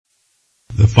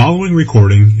The following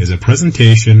recording is a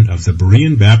presentation of the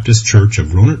Berean Baptist Church of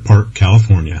Rohnert Park,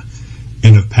 California,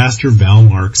 and of Pastor Val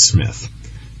Mark Smith.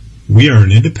 We are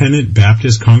an independent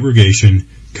Baptist congregation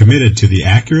committed to the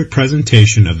accurate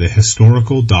presentation of the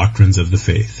historical doctrines of the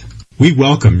faith. We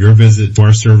welcome your visit to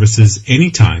our services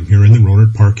anytime here in the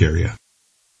Rohnert Park area.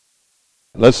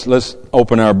 Let's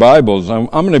open our Bibles. I'm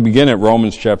going to begin at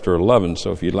Romans chapter 11,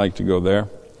 so if you'd like to go there,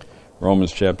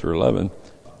 Romans chapter 11.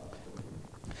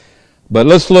 But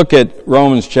let's look at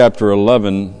Romans chapter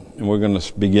 11, and we're going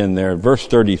to begin there. Verse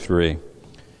 33.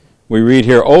 We read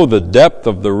here, "Oh, the depth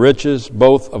of the riches,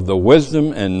 both of the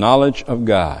wisdom and knowledge of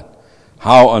God.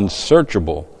 How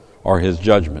unsearchable are His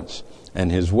judgments,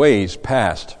 and His ways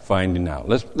past finding out."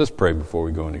 Let's pray before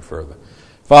we go any further.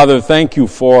 Father, thank you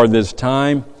for this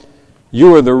time.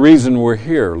 You are the reason we're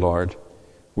here, Lord.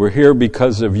 We're here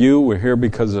because of you. We're here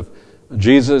because of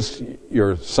Jesus,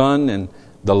 your Son, and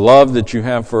the love that you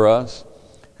have for us.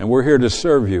 And we're here to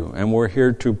serve you, and we're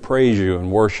here to praise you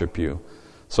and worship you.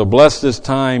 So bless this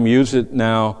time. Use it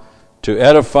now to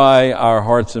edify our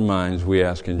hearts and minds, we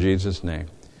ask in Jesus' name.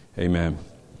 Amen.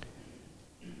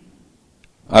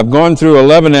 I've gone through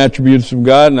 11 attributes of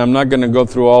God, and I'm not going to go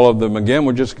through all of them again.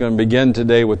 We're just going to begin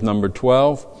today with number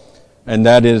 12, and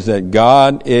that is that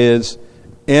God is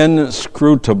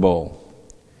inscrutable.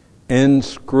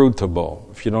 Inscrutable.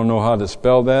 If you don't know how to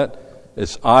spell that,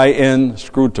 it's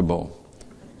inscrutable.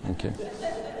 Okay.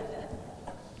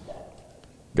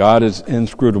 God is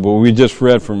inscrutable. We just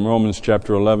read from Romans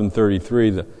chapter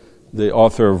 11:33. The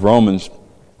author of Romans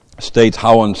states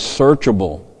how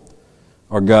unsearchable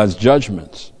are God's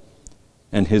judgments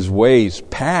and His ways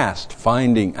past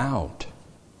finding out.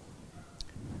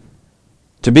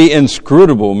 To be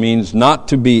inscrutable means not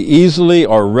to be easily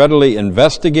or readily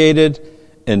investigated,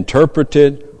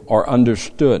 interpreted, or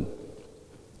understood.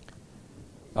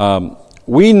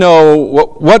 We know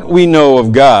what we know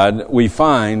of God, we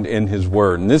find in His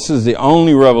Word. And this is the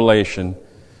only revelation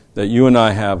that you and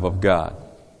I have of God.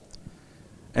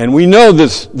 And we know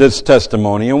this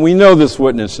testimony, and we know this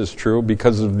witness is true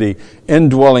because of the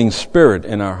indwelling Spirit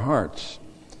in our hearts.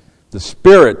 The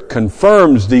Spirit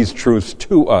confirms these truths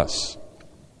to us.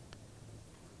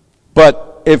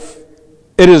 But if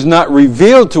it is not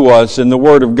revealed to us in the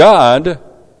Word of God,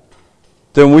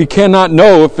 then we cannot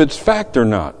know if it's fact or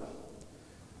not.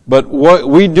 But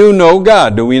we do know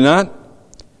God, do we not?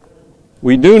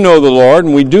 We do know the Lord,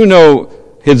 and we do know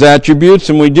His attributes,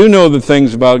 and we do know the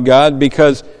things about God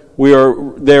because they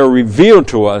are revealed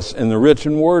to us in the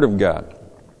written Word of God.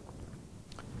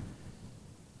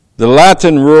 The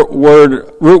Latin root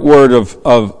word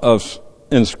of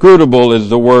inscrutable is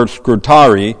the word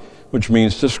scrutare, which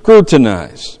means to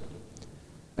scrutinize.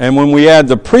 And when we add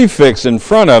the prefix in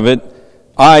front of it,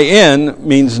 in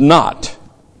means not.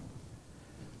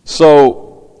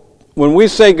 So when we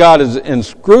say God is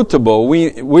inscrutable,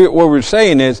 what we're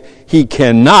saying is He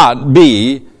cannot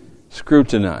be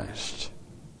scrutinized.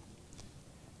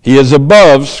 He is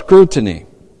above scrutiny.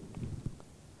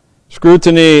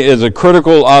 Scrutiny is a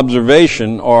critical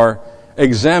observation or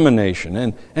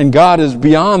examination, and God is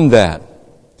beyond that.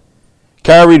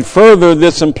 Carried further,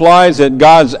 this implies that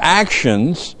God's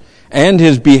actions and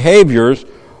His behaviors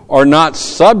are not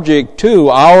subject to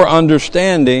our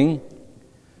understanding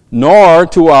nor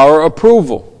to our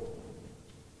approval.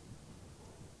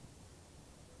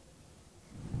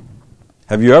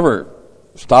 Have you ever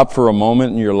stopped for a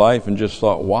moment in your life and just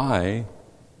thought, why?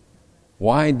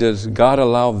 Why does God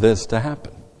allow this to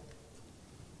happen?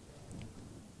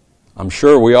 I'm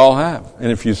sure we all have.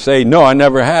 And if you say, no, I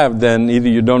never have, then either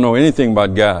you don't know anything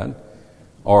about God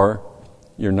or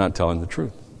you're not telling the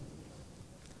truth.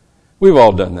 We've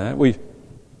all done that.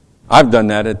 I've done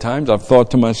that at times. I've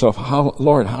thought to myself,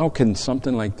 Lord, how can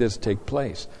something like this take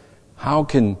place? How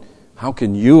can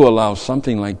you allow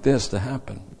something like this to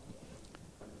happen?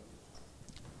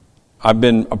 I've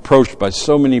been approached by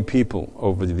so many people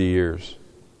over the years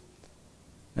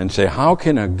and say, how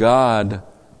can a God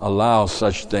allow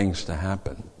such things to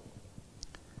happen?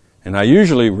 And I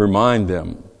usually remind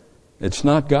them, it's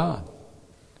not God.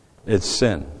 It's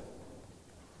sin.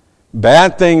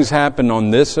 Bad things happen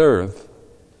on this earth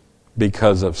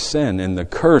because of sin and the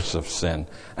curse of sin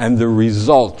and the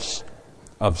results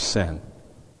of sin.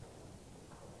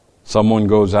 Someone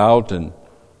goes out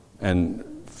and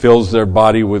fills their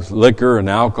body with liquor and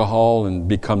alcohol and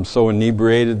becomes so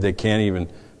inebriated they can't even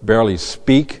barely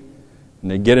speak. And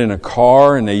they get in a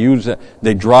car and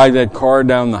they drive that car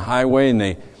down the highway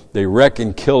and they wreck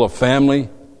and kill a family.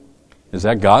 Is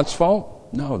that God's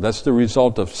fault? No, that's the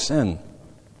result of sin.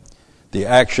 The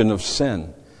action of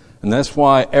sin. And that's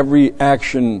why every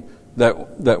action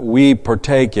that we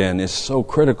partake in is so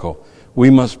critical. We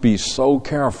must be so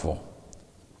careful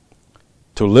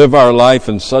to live our life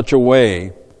in such a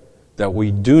way that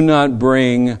we do not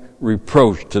bring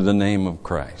reproach to the name of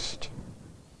Christ.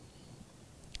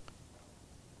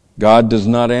 God does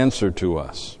not answer to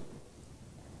us.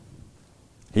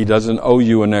 He doesn't owe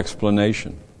you an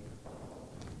explanation.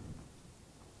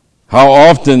 How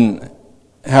often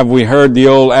have we heard the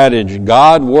old adage,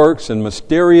 God works in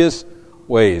mysterious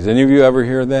ways? Any of you ever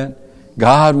hear that?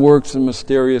 God works in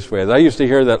mysterious ways. I used to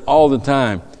hear that all the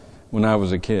time when I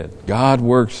was a kid. God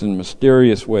works in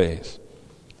mysterious ways.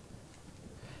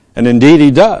 And indeed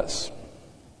He does.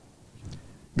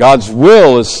 God's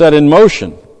will is set in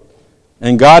motion.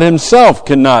 And God Himself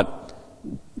cannot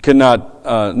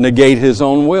negate His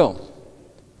own will.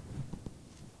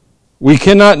 We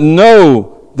cannot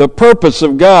know the purpose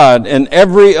of God in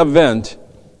every event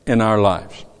in our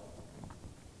lives.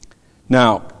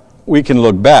 Now, we can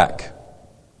look back.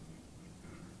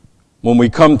 When we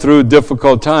come through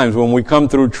difficult times, when we come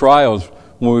through trials,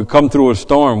 when we come through a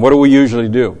storm, what do we usually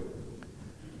do?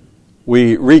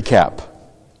 We recap.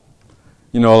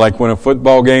 You know, like when a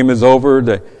football game is over,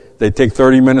 they take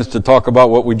 30 minutes to talk about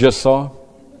what we just saw.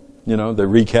 You know, they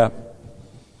recap.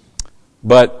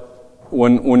 But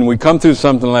when we come through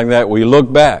something like that, we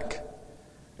look back.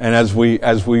 And as we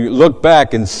look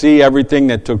back and see everything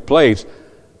that took place,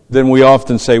 then we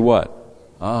often say what?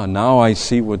 Now I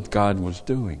see what God was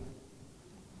doing.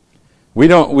 We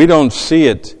don't see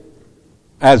it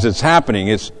as it's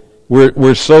happening.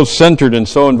 We're so centered and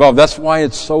so involved. That's why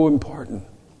it's so important.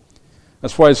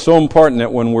 That's why it's so important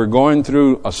that when we're going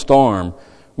through a storm,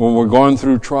 when we're going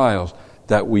through trials,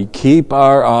 that we keep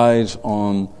our eyes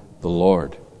on the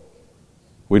Lord.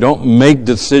 We don't make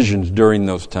decisions during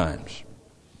those times.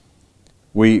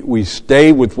 We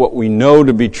stay with what we know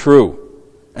to be true.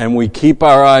 And we keep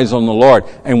our eyes on the Lord.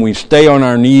 And we stay on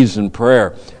our knees in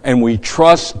prayer. And we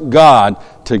trust God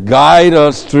to guide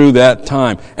us through that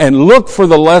time. And look for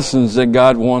the lessons that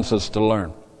God wants us to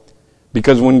learn.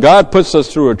 Because when God puts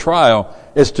us through a trial,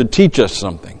 it's to teach us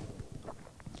something.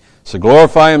 It's to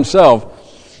glorify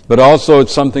Himself, but also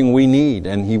it's something we need,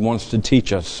 and He wants to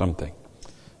teach us something.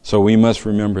 So we must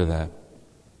remember that.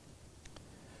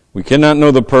 We cannot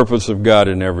know the purpose of God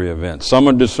in every event. Some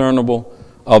are discernible,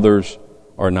 others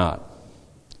are not.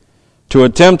 To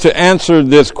attempt to answer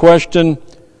this question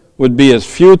would be as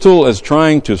futile as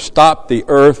trying to stop the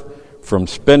earth from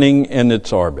spinning in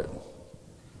its orbit.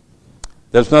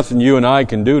 There's nothing you and I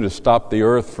can do to stop the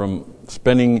earth from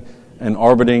spinning and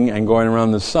orbiting and going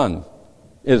around the sun,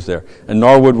 is there? And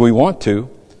nor would we want to,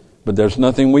 but there's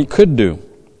nothing we could do.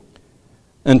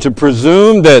 And to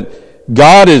presume that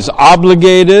God is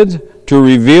obligated to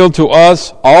reveal to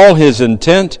us all His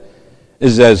intent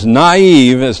is as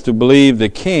naive as to believe the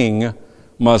king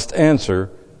must answer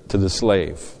to the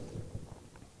slave.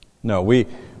 No,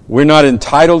 we're not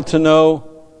entitled to know.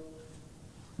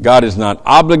 God is not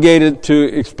obligated to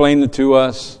explain it to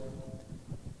us.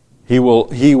 He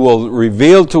will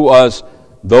reveal to us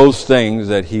those things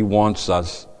that He wants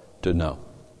us to know.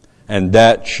 And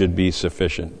that should be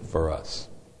sufficient for us.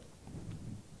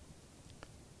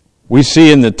 We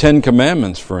see in the Ten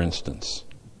Commandments, for instance,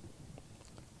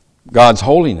 God's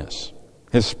holiness,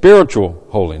 His spiritual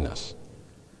holiness.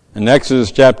 In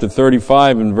Exodus chapter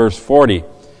 35 and verse 40,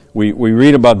 we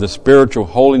read about the spiritual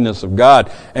holiness of God,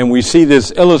 and we see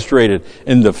this illustrated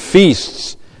in the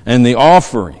feasts and the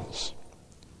offerings.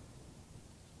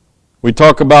 We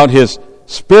talk about His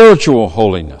spiritual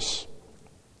holiness.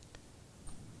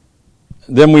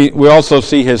 Then we also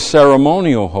see His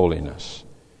ceremonial holiness,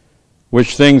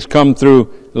 which things come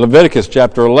through Leviticus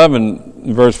chapter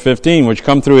 11, verse 15, which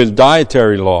come through His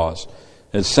dietary laws,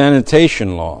 His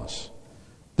sanitation laws.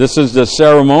 This is the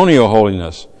ceremonial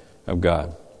holiness of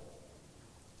God.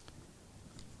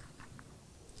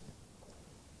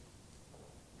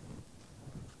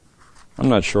 I'm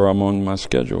not sure I'm on my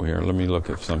schedule here. Let me look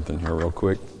at something here real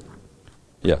quick.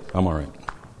 Yeah, I'm all right.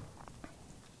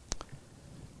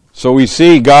 So we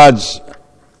see God's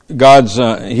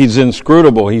He's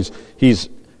inscrutable. He's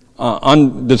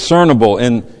undiscernible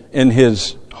in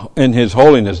His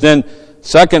holiness. Then,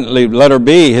 secondly, letter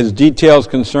B, His details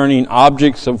concerning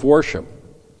objects of worship.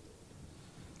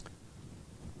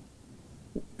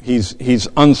 He's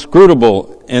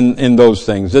unscrutable in those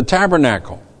things. The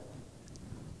tabernacle.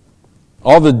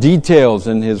 All the details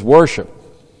in His worship.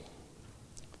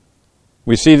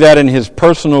 We see that in His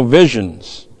personal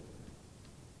visions.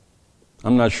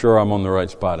 I'm not sure I'm on the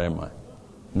right spot, am I?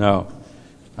 No.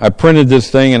 I printed this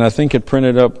thing and I think it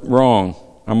printed up wrong.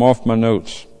 I'm off my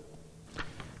notes.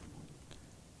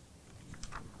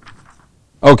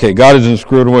 Okay, God is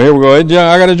inscrutable. Here we go. I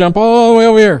got to jump all the way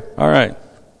over here. All right.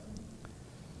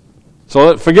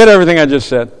 So forget everything I just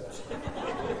said.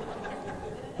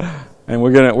 And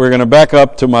we're gonna back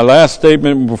up to my last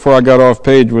statement before I got off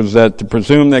page, was that to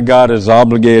presume that God is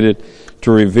obligated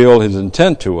to reveal His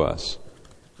intent to us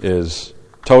is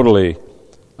totally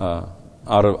out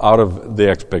of the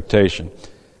expectation.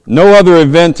 No other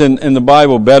event in the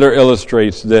Bible better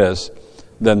illustrates this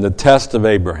than the test of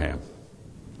Abraham,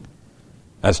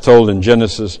 as told in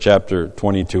Genesis chapter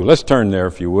 22. Let's turn there,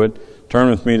 if you would. Turn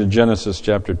with me to Genesis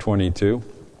chapter 22.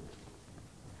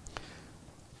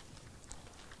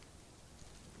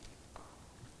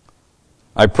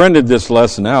 I printed this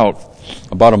lesson out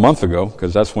about a month ago,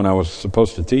 because that's when I was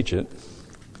supposed to teach it.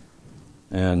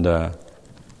 And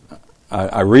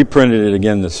I reprinted it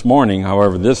again this morning.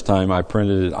 However, this time I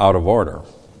printed it out of order.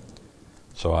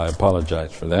 So I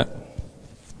apologize for that.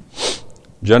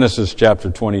 Genesis chapter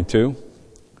 22.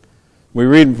 We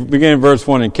read, beginning in verse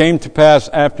 1, "It came to pass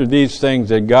after these things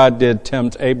that God did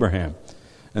tempt Abraham,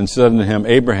 and said unto him,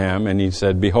 Abraham, and he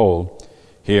said, Behold,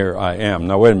 here I am."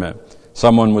 Now wait a minute.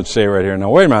 Someone would say right here, now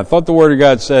wait a minute, I thought the Word of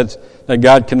God said that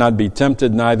God cannot be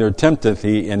tempted, neither tempteth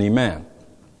He any man.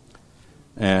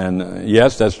 And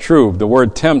yes, that's true. The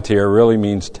word tempt here really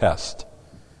means test.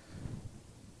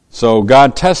 So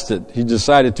God tested. He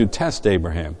decided to test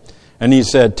Abraham. And He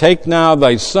said, "Take now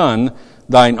thy son,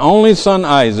 thine only son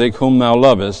Isaac, whom thou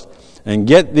lovest, and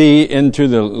get thee into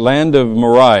the land of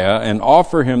Moriah, and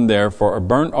offer him there for a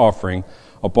burnt offering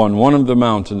upon one of the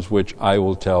mountains which I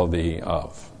will tell thee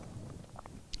of."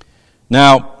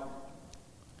 Now,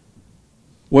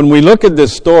 when we look at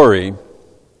this story,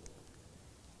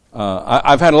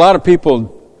 I've had a lot of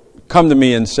people come to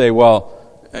me and say, well,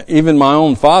 even my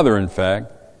own father, in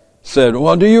fact, said,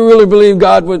 well, do you really believe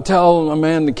God would tell a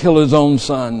man to kill his own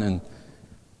son?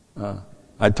 And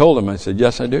I told him, I said,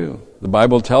 yes, I do. The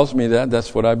Bible tells me that.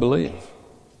 That's what I believe.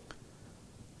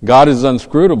 God is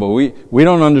inscrutable. We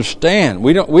don't understand.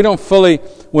 We don't fully,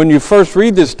 when you first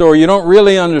read this story, you don't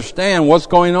really understand what's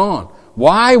going on.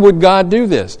 Why would God do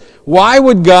this? Why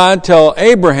would God tell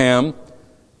Abraham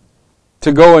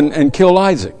to go and kill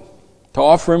Isaac, to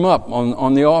offer him up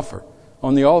on the altar?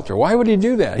 Why would He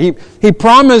do that? He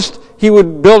promised He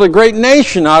would build a great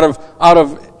nation out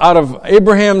of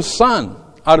Abraham's son,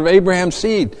 out of Abraham's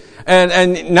seed,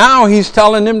 and now He's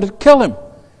telling him to kill him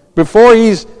before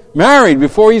he's married,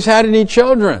 before he's had any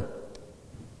children.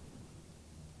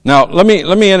 Now let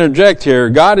me interject here.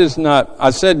 God is not.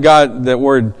 I said God. That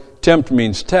word tempt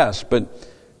means test, but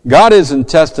God isn't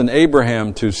testing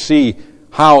Abraham to see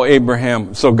how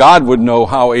Abraham, so God would know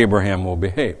how Abraham will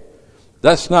behave.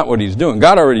 That's not what He's doing.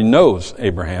 God already knows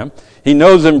Abraham. He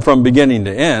knows him from beginning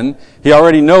to end. He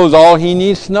already knows all he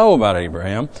needs to know about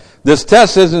Abraham. This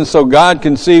test isn't so God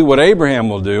can see what Abraham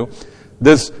will do.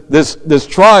 This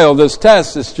trial, this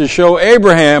test is to show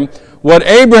Abraham what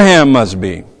Abraham must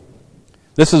be.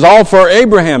 This is all for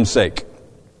Abraham's sake.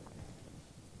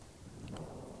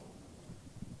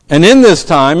 And in this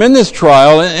time, in this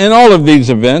trial, in all of these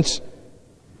events,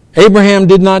 Abraham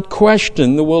did not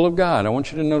question the will of God. I want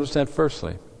you to notice that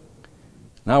firstly.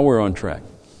 Now we're on track.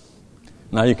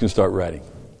 Now you can start writing.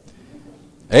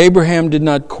 Abraham did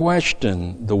not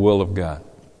question the will of God.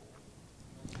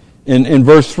 In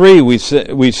verse 3 we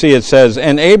see it says,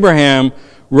 "And Abraham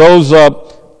rose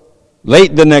up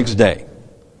late the next day."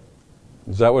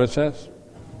 Is that what it says?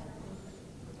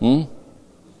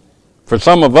 For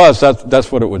some of us,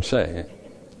 that's what it would say.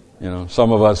 You know,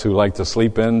 some of us who like to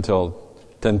sleep in till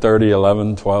 10:30,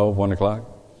 11, 12, 1 o'clock.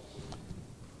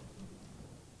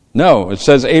 No, it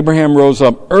says Abraham rose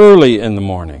up early in the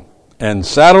morning and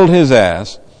saddled his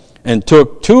ass and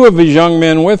took 2 of his young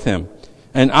men with him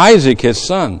and Isaac his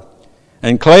son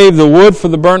and clave the wood for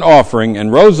the burnt offering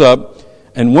and rose up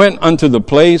and went unto the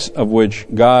place of which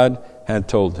God had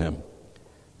told him.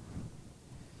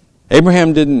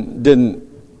 Abraham didn't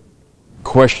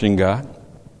question God.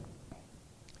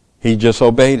 He just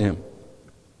obeyed Him.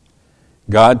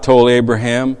 God told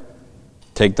Abraham,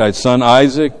 "Take thy son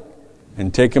Isaac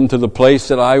and take him to the place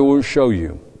that I will show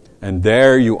you, and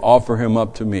there you offer him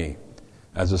up to me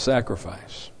as a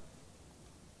sacrifice."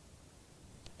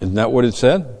 Isn't that what it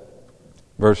said?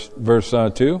 Verse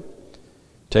 2.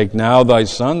 "Take now thy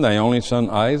son, thy only son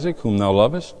Isaac, whom thou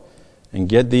lovest, and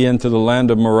get thee into the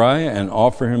land of Moriah, and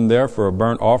offer him there for a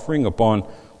burnt offering upon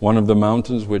one of the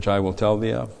mountains which I will tell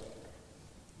thee of."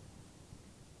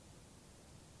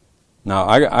 Now,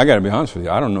 I got to be honest with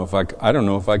you. I don't know if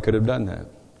I could have done that.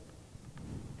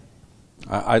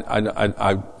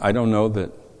 I don't know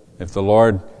that if the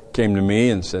Lord came to me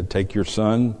and said, "Take your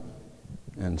son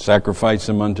and sacrifice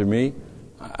him unto me,"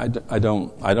 I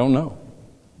don't know.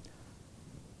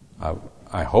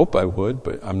 I hope I would,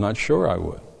 but I'm not sure I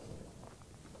would.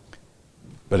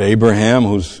 But Abraham,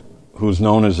 who's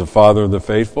known as the father of the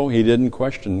faithful, he didn't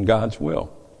question God's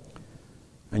will.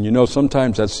 And you know,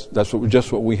 sometimes that's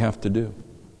what we have to do.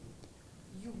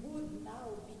 You would now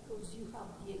because you have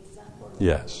the example.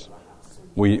 Yes,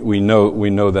 we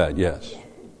know that. Yes,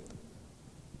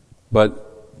 but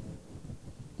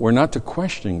we're not to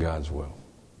question God's will.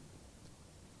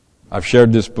 I've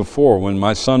shared this before. When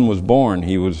my son was born,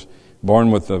 he was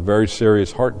born with a very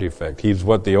serious heart defect. He's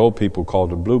what the old people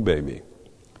called a blue baby.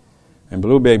 And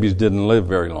blue babies didn't live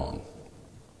very long.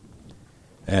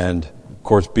 And, of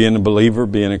course, being a believer,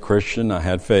 being a Christian, I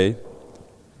had faith.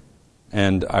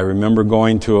 And I remember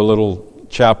going to a little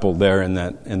chapel there in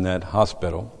that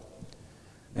hospital.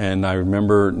 And I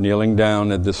remember kneeling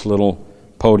down at this little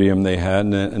podium they had,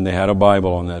 and they had a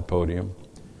Bible on that podium.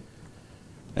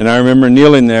 And I remember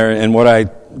kneeling there, and what I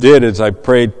did is I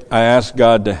asked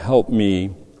God to help me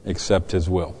accept His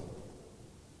will.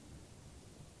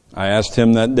 I asked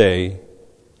Him that day,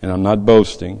 and I'm not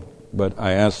boasting, but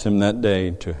I asked Him that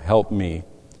day to help me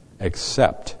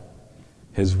accept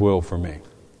His will for me.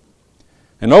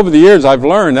 And over the years I've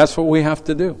learned that's what we have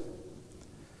to do.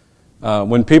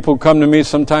 When people come to me,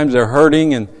 sometimes they're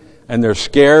hurting and they're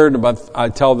scared, but I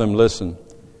tell them, listen,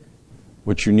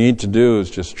 what you need to do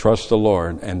is just trust the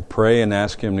Lord and pray and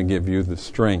ask Him to give you the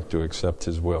strength to accept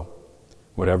His will,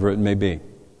 whatever it may be.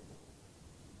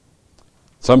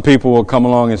 Some people will come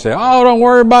along and say, oh, don't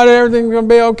worry about it, everything's going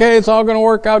to be okay, it's all going to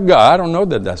work out good. I don't know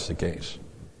that that's the case.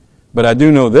 But I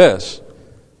do know this,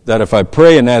 that if I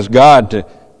pray and ask God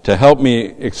to help me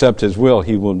accept His will,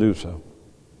 He will do so.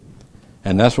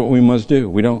 And that's what we must do.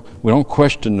 We don't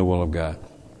question the will of God.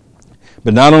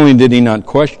 But not only did he not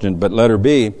question, but letter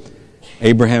B,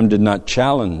 Abraham did not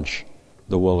challenge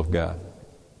the will of God.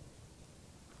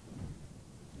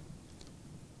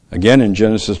 Again in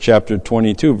Genesis chapter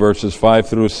 22, verses 5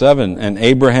 through 7, and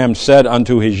Abraham said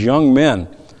unto his young men,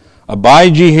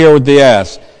 abide ye here with the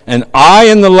ass, and I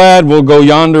and the lad will go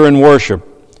yonder and worship,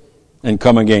 and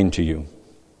come again to you.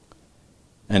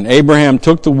 And Abraham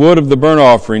took the wood of the burnt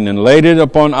offering, and laid it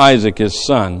upon Isaac his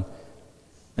son,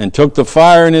 and took the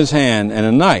fire in his hand, and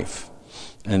a knife,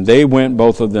 and they went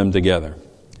both of them together.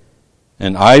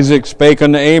 And Isaac spake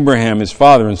unto Abraham his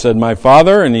father, and said, my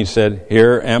father? And he said,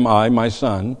 here am I, my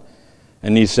son.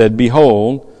 And he said,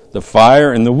 behold, the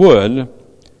fire and the wood,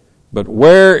 but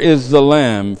where is the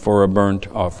lamb for a burnt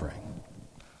offering?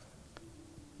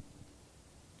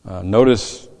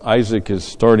 Notice Isaac is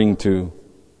starting to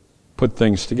put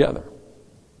things together.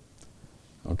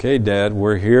 Okay, Dad,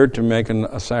 we're here to make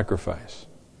a sacrifice.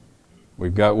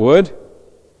 We've got wood,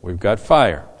 we've got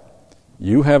fire.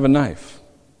 You have a knife.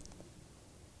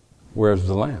 Where's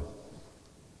the lamb?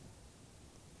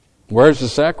 Where's the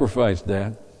sacrifice,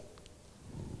 Dad?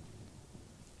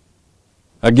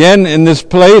 Again, in this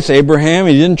place, Abraham,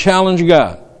 he didn't challenge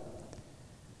God.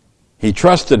 He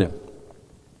trusted Him.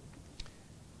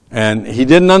 And he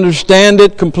didn't understand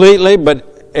it completely,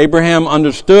 but Abraham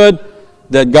understood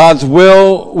that God's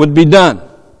will would be done.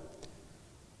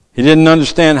 He didn't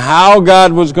understand how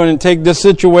God was going to take this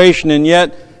situation and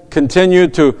yet continue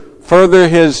to further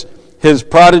his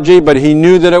prodigy, but he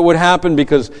knew that it would happen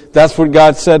because that's what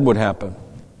God said would happen.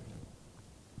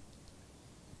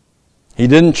 He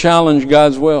didn't challenge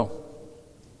God's will.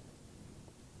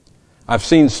 I've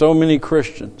seen so many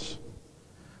Christians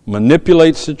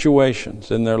manipulate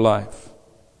situations in their life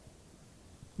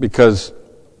because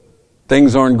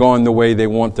things aren't going the way they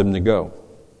want them to go.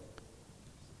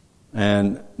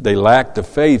 And they lack the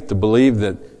faith to believe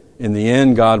that in the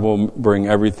end God will bring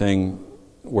everything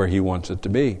where He wants it to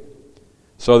be.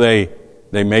 So they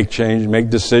make change, make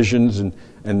decisions, and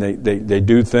they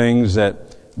do things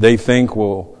that they think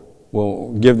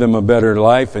will give them a better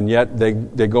life, and yet they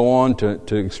go on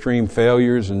to extreme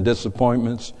failures and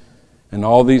disappointments and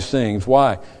all these things.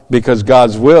 Why? Because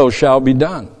God's will shall be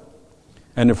done.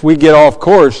 And if we get off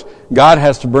course, God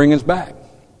has to bring us back.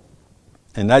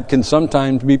 And that can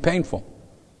sometimes be painful.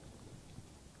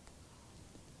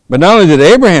 But not only did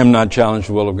Abraham not challenge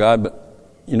the will of God, but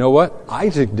you know what?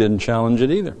 Isaac didn't challenge it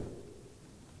either.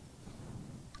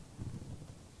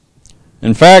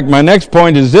 In fact, my next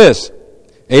point is this.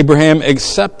 Abraham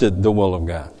accepted the will of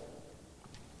God.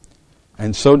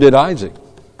 And so did Isaac.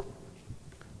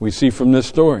 We see from this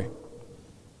story.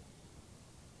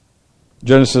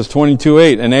 Genesis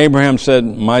 22:8, and Abraham said,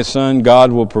 my son,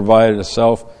 God will provide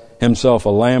himself a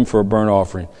lamb for a burnt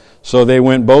offering. So they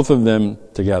went both of them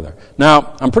together.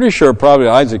 Now, I'm pretty sure probably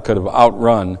Isaac could have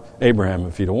outrun Abraham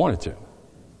if he'd have wanted to.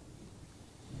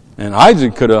 And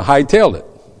Isaac could have hightailed it.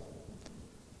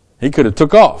 He could have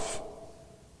took off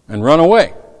and run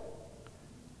away.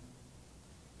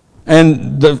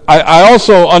 And I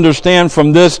also understand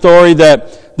from this story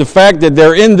that the fact that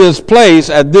they're in this place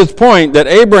at this point, that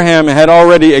Abraham had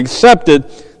already accepted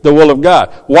the will of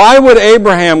God. Why would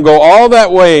Abraham go all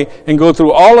that way and go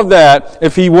through all of that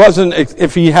if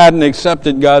he hadn't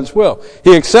accepted God's will?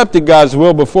 He accepted God's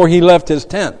will before he left his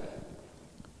tent.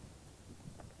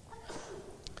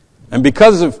 And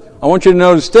I want you to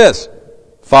notice this,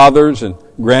 fathers and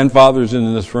grandfathers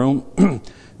in this room,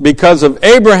 because of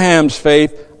Abraham's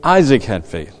faith, Isaac had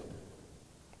faith.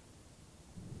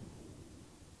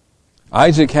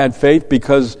 Isaac had faith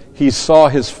because he saw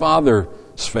his father's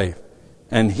faith,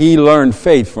 and he learned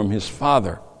faith from his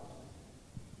father.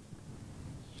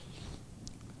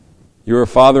 You're a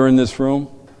father in this room?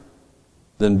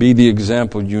 Then be the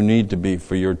example you need to be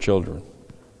for your children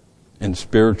in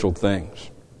spiritual things.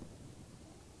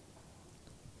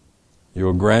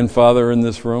 You're a grandfather in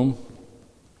this room,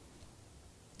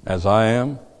 as I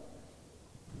am.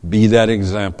 Be that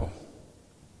example.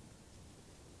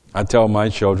 I tell my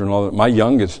children, my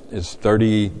youngest is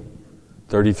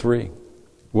 33.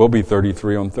 Will be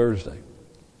 33 on Thursday.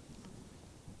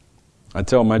 I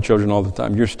tell my children all the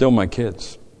time, you're still my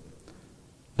kids.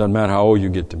 Doesn't matter how old you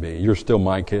get to be. You're still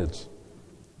my kids.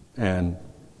 And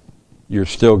you're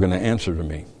still going to answer to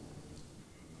me.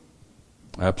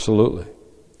 Absolutely.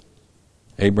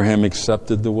 Abraham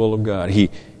accepted the will of God. He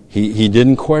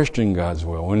didn't question God's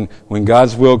will. When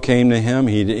God's will came to him,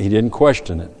 he didn't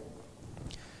question it.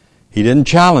 He didn't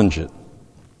challenge it.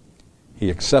 He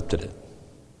accepted it.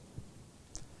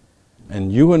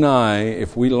 And you and I,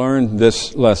 if we learn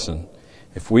this lesson,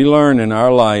 if we learn in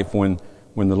our life when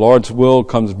the Lord's will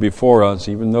comes before us,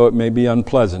 even though it may be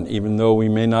unpleasant, even though we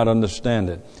may not understand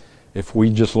it, if we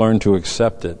just learn to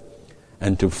accept it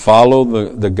and to follow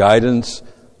the guidance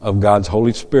of God's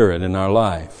Holy Spirit in our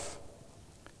life,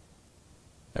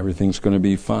 everything's going to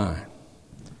be fine.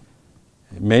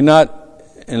 It may not,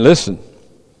 and listen,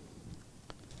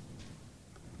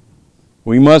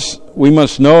 we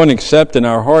must know and accept in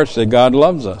our hearts that God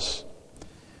loves us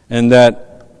and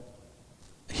that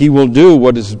He will do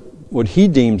what He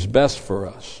deems best for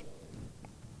us.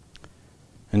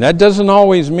 And that doesn't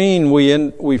always mean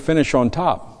we finish on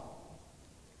top.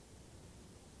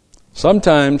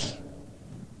 Sometimes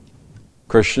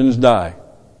Christians die.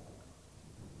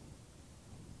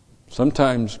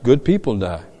 Sometimes good people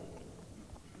die.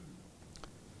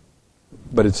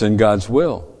 But it's in God's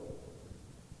will.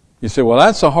 You say, well,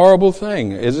 that's a horrible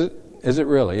thing. Is it? Is it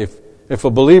really? If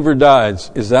a believer dies,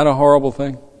 is that a horrible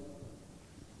thing?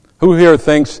 Who here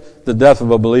thinks the death of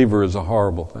a believer is a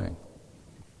horrible thing?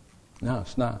 No,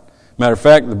 it's not. Matter of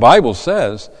fact, the Bible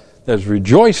says there's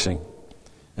rejoicing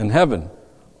in heaven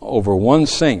over one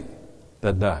saint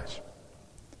that dies.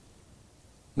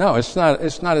 No, it's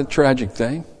not a tragic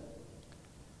thing.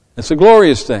 It's a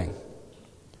glorious thing.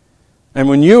 And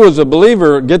when you as a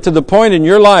believer get to the point in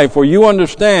your life where you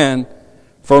understand,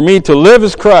 for me to live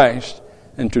as Christ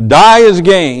and to die as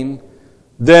gain,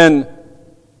 then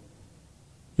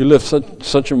you live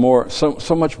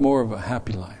so much more of a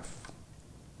happy life,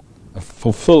 a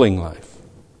fulfilling life.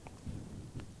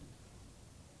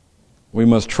 We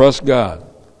must trust God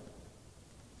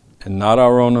and not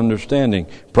our own understanding.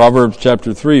 Proverbs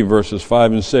chapter 3, verses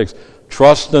 5 and 6.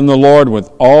 Trust in the Lord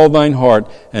with all thine heart,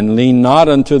 and lean not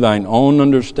unto thine own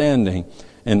understanding.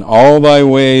 In all thy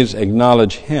ways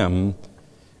acknowledge Him,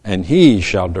 and He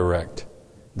shall direct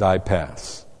thy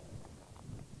paths.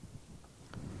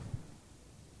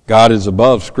 God is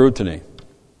above scrutiny.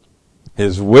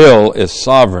 His will is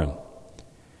sovereign.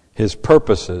 His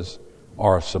purposes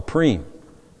are supreme.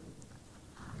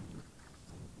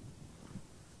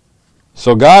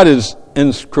 So God is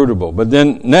inscrutable. But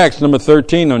then next, number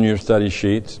 13 on your study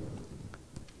sheets,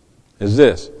 is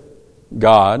this.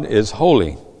 God is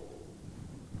holy.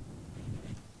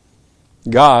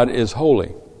 God is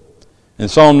holy. In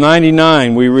Psalm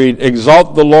 99 we read,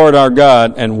 Exalt the Lord our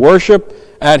God and worship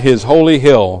at His holy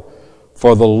hill,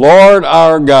 for the Lord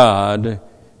our God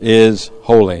is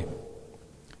holy.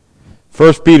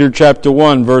 1 Peter chapter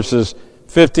 1 verses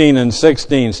 15 and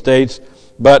 16 states,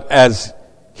 But as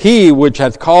He which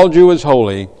hath called you is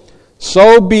holy,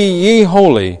 so be ye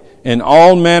holy in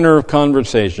all manner of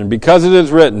conversation, because it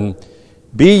is written,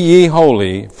 Be ye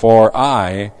holy, for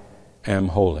I am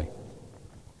holy.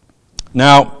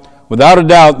 Now, without a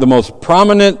doubt, the most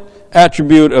prominent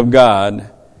attribute of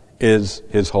God is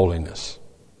His holiness.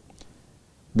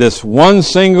 This one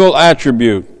single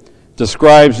attribute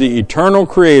describes the eternal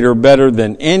Creator better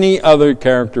than any other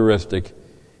characteristic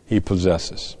He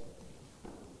possesses.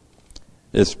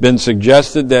 It's been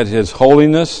suggested that His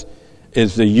holiness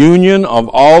is the union of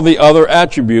all the other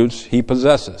attributes he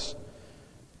possesses.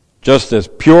 Just as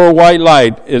pure white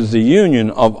light is the union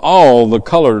of all the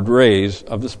colored rays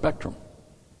of the spectrum.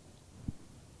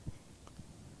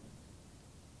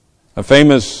 A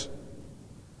famous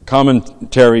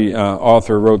commentary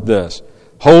author wrote this: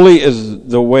 holy is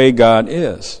the way God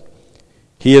is.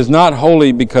 He is not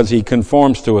holy because he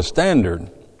conforms to a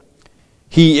standard.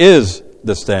 He is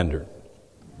the standard.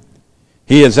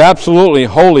 He is absolutely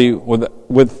holy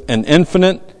with an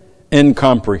infinite,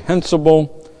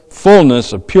 incomprehensible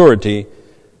fullness of purity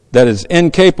that is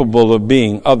incapable of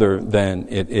being other than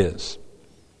it is.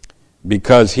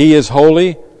 Because he is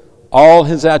holy, all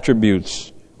his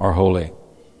attributes are holy.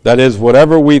 That is,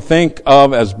 whatever we think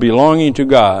of as belonging to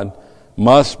God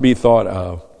must be thought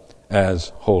of as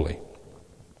holy.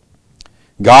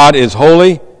 God is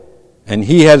holy, and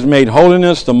he has made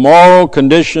holiness the moral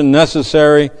condition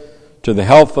necessary to the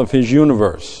health of his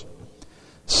universe.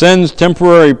 Sin's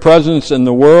temporary presence in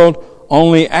the world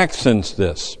only accents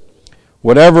this.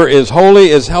 Whatever is holy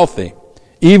is healthy.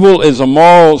 Evil is a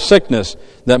moral sickness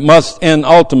that must end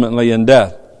ultimately in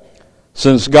death.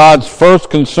 Since God's first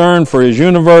concern for his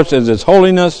universe is its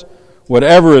holiness,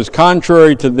 whatever is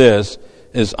contrary to this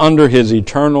is under his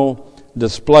eternal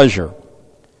displeasure.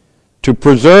 To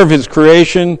preserve his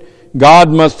creation, God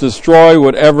must destroy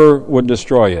whatever would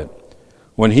destroy it.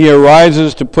 When he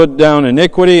arises to put down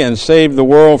iniquity and save the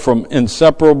world from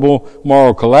inseparable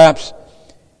moral collapse,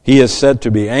 he is said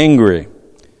to be angry.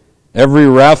 Every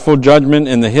wrathful judgment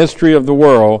in the history of the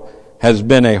world has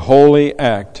been a holy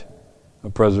act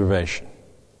of preservation.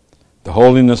 The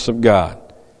holiness of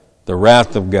God, the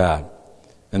wrath of God,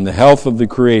 and the health of the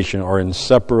creation are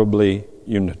inseparably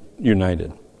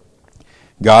united.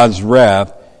 God's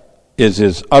wrath is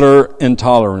his utter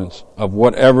intolerance of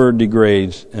whatever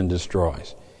degrades and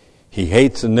destroys. He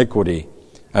hates iniquity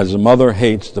as a mother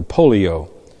hates the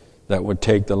polio that would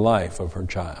take the life of her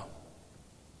child.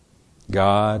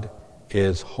 God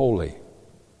is holy.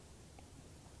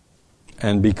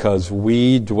 And because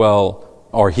we dwell,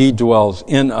 or he dwells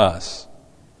in us,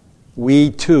 we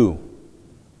too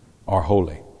are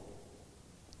holy.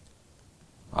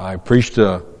 I preached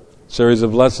a series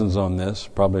of lessons on this.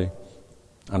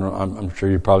 I'm sure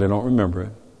you probably don't remember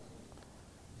it.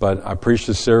 But I preached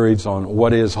a series on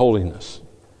what is holiness.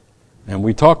 And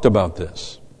we talked about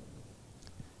this.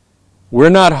 We're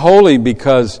not holy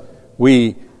because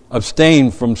we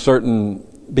abstain from certain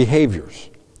behaviors.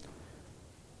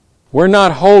 We're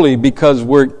not holy because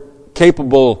we're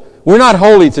capable. We're not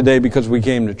holy today because we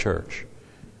came to church.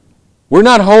 We're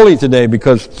not holy today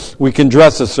because we can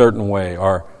dress a certain way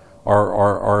or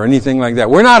anything like that.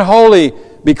 We're not holy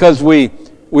because we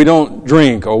don't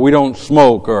drink or we don't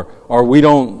smoke or we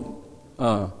don't,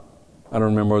 I don't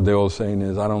remember what the old saying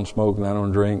is. I don't smoke and I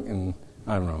don't drink and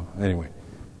I don't know. Anyway.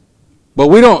 But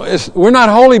we're not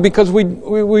holy because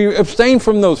we abstain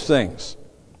from those things.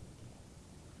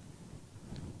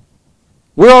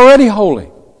 We're already holy.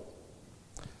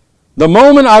 The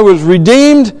moment I was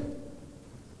redeemed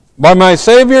by my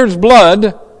Savior's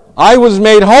blood, I was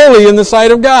made holy in the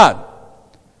sight of God.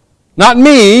 Not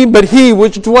me, but he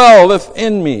which dwelleth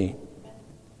in me.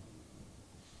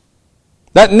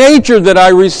 That nature that I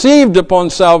received upon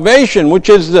salvation, which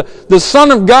is the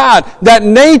Son of God, that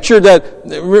nature that,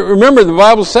 remember the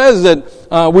Bible says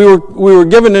that we were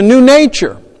given a new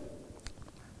nature.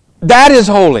 That is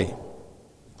holy.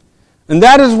 And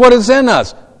that is what is in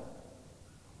us.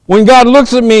 When God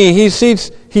looks at me, He sees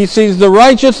the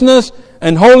righteousness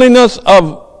and holiness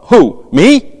of who?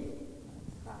 Me?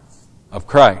 Of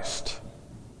Christ.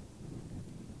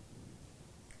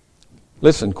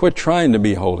 Listen, quit trying to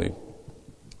be holy.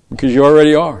 Because you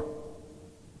already are.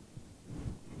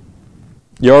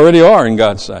 You already are in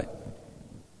God's sight.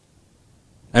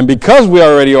 And because we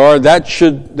already are, that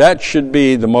should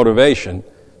be the motivation.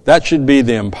 That should be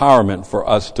the empowerment for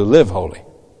us to live holy.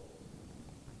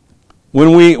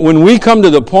 When we come to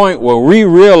the point where we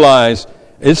realize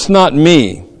it's not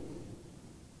me,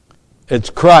 it's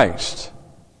Christ,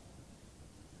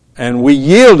 and we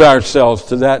yield ourselves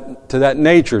to that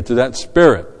nature, to that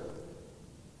spirit.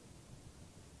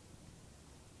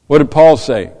 What did Paul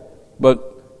say?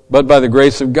 But by the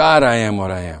grace of God I am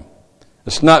what I am.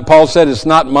 It's not, Paul said, it's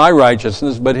not my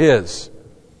righteousness, but his.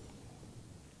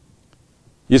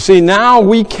 You see, now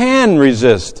we can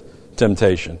resist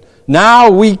temptation. Now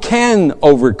we can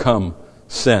overcome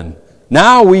sin.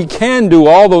 Now we can do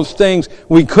all those things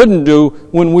we couldn't do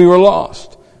when we were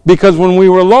lost. Because when we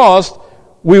were lost,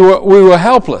 we were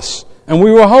helpless and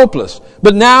we were hopeless.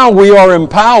 But now we are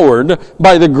empowered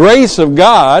by the grace of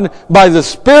God, by the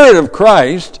Spirit of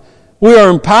Christ, We are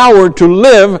empowered to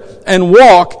live and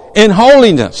walk in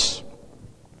holiness.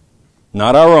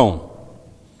 Not our own,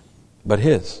 but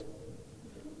His.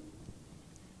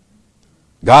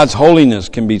 God's holiness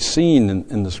can be seen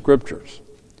in the Scriptures.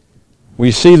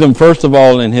 We see them, first of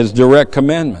all, in His direct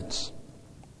commandments.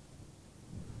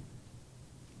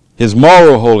 His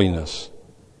moral holiness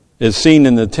is seen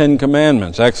in the Ten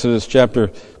Commandments, Exodus chapter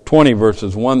 20,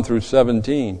 verses 1 through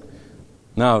 17.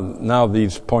 Now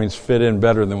these points fit in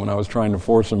better than when I was trying to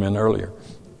force them in earlier.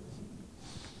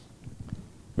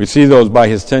 We see those by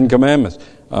His Ten Commandments,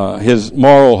 His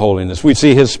moral holiness. We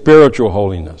see His spiritual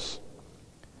holiness.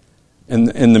 In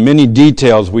the many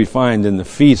details we find in the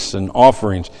feasts and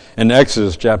offerings in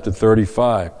Exodus chapter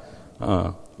 35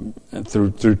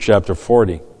 through chapter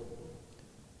 40.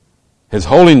 His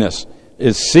holiness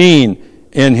is seen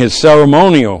in His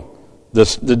ceremonial,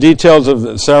 the details of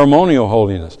the ceremonial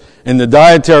holiness, in the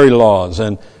dietary laws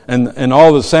and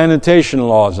all the sanitation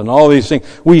laws and all these things.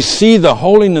 We see the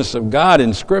holiness of God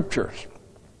in Scriptures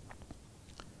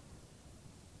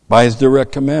by His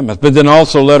direct commandments. But then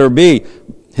also, letter B,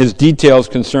 His details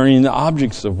concerning the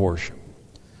objects of worship.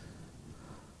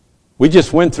 We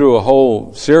just went through a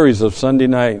whole series of Sunday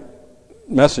night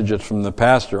messages from the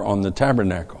pastor on the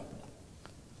tabernacle.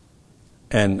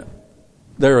 And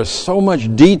there is so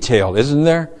much detail, isn't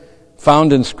there,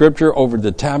 found in Scripture over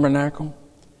the tabernacle?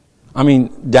 I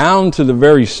mean, down to the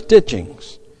very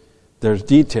stitchings, there's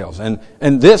details. And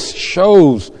this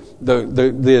shows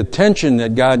the attention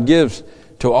that God gives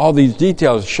to all these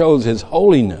details, shows His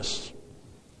holiness,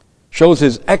 shows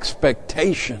His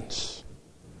expectations.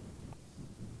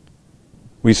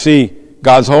 We see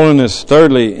God's holiness,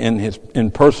 thirdly,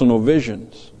 in personal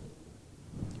visions.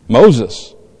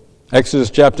 Moses, Exodus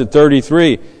chapter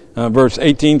 33, verse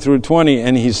 18 through 20,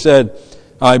 and he said,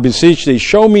 I beseech thee,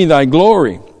 show me thy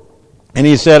glory. And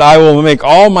he said, I will make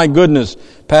all my goodness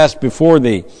pass before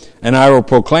thee, and I will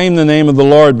proclaim the name of the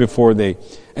Lord before thee,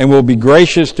 and will be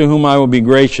gracious to whom I will be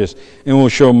gracious, and will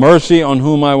show mercy on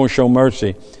whom I will show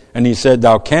mercy. And he said,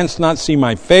 thou canst not see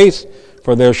my face,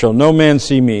 for there shall no man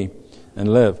see me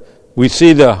and live. We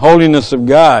see the holiness of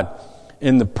God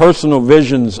in the personal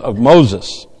visions of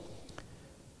Moses.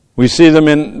 We see them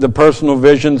in the personal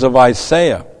visions of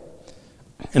Isaiah.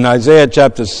 In Isaiah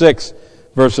chapter 6,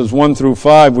 verses 1 through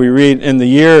 5, we read, in the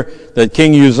year that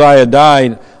King Uzziah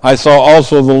died, I saw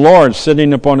also the Lord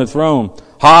sitting upon a throne,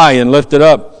 high and lifted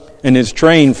up, and His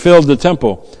train filled the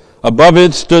temple. Above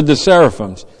it stood the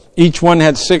seraphims. Each one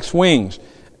had 6 wings.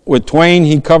 With twain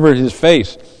He covered His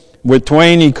face. With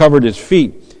twain He covered His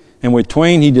feet. And with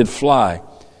twain He did fly.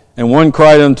 And one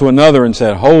cried unto another and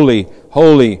said, Holy,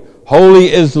 holy,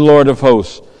 holy is the Lord of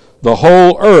hosts. The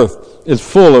whole earth is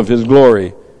full of His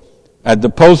glory. At the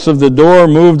posts of the door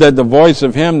moved at the voice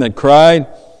of him that cried,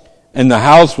 and the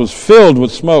house was filled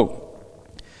with smoke.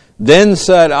 Then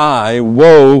said I,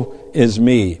 woe is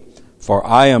me, for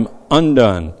I am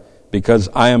undone, because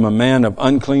I am a man of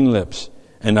unclean lips,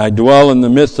 and I dwell in the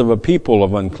midst of a people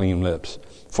of unclean lips.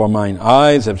 For mine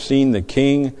eyes have seen the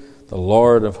King, the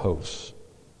Lord of hosts.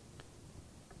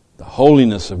 The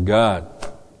holiness of God.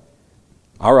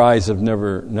 Our eyes have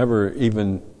never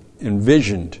even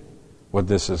envisioned what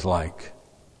this is like.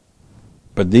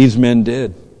 But these men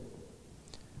did.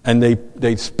 And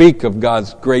they speak of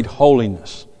God's great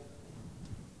holiness.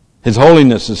 His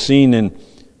holiness is seen in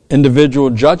individual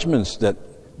judgments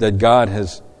that God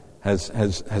has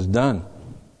done.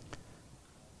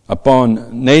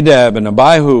 Upon Nadab and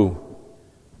Abihu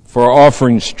for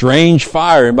offering strange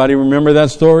fire. Anybody remember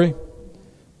that story?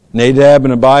 Nadab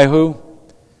and Abihu.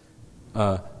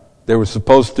 They were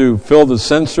supposed to fill the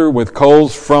censer with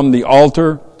coals from the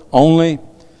altar only.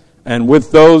 And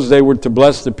with those they were to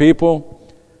bless the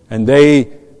people. And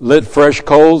they lit fresh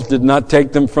coals, did not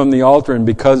take them from the altar. And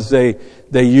because they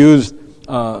used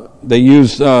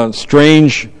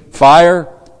strange fire,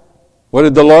 what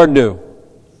did the Lord do?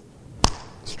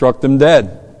 Struck them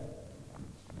dead.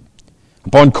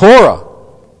 Upon Korah,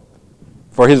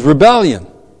 for his rebellion.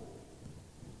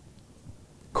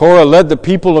 Korah led the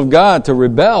people of God to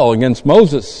rebel against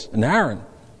Moses and Aaron.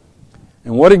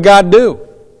 And what did God do?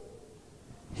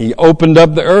 He opened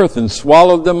up the earth and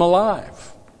swallowed them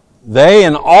alive. They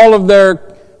and all of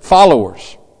their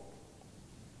followers.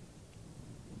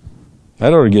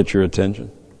 That ought to get your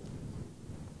attention.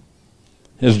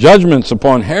 His judgments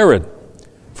upon Herod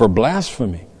for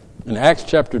blasphemy in Acts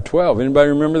chapter 12. Anybody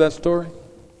remember that story?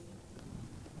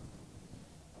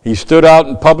 He stood out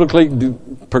and publicly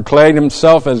proclaimed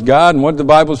himself as God. And what did the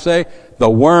Bible say? The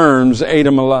worms ate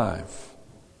him alive.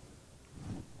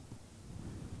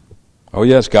 Oh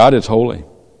yes, God is holy.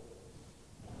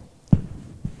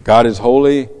 God is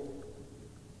holy.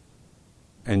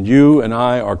 And you and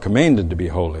I are commanded to be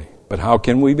holy. But how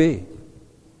can we be?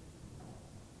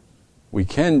 We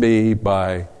can be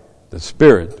by the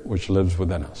Spirit which lives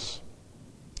within us.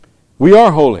 We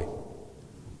are holy.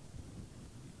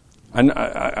 And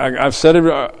I've said it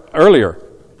earlier.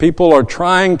 People are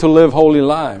trying to live holy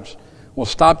lives. Well,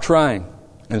 stop trying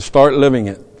and start living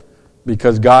it,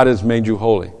 because God has made you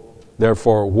holy.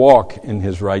 Therefore, walk in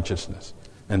His righteousness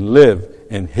and live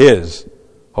in His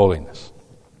holiness.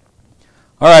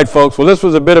 All right, folks. Well, this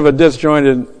was a bit of a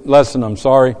disjointed lesson. I'm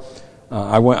sorry.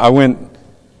 I went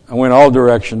all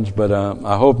directions, but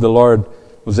I hope the Lord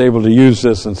was able to use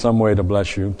this in some way to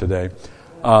bless you today.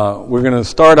 We're going to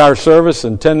start our service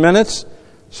in 10 minutes.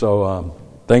 So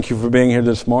thank you for being here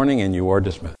this morning, and you are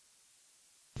dismissed.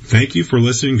 Thank you for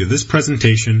listening to this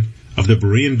presentation of the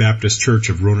Berean Baptist Church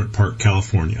of Rohnert Park,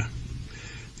 California.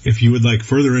 If you would like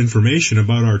further information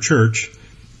about our church,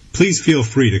 please feel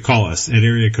free to call us at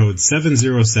area code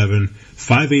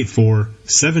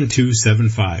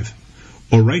 707-584-7275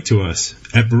 or write to us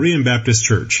at Berean Baptist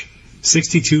Church,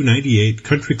 6298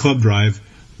 Country Club Drive,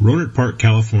 Rohnert Park,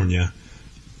 California,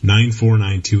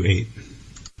 94928.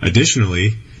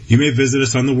 Additionally, you may visit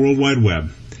us on the World Wide Web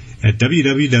at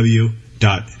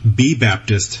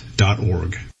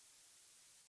www.bbaptist.org.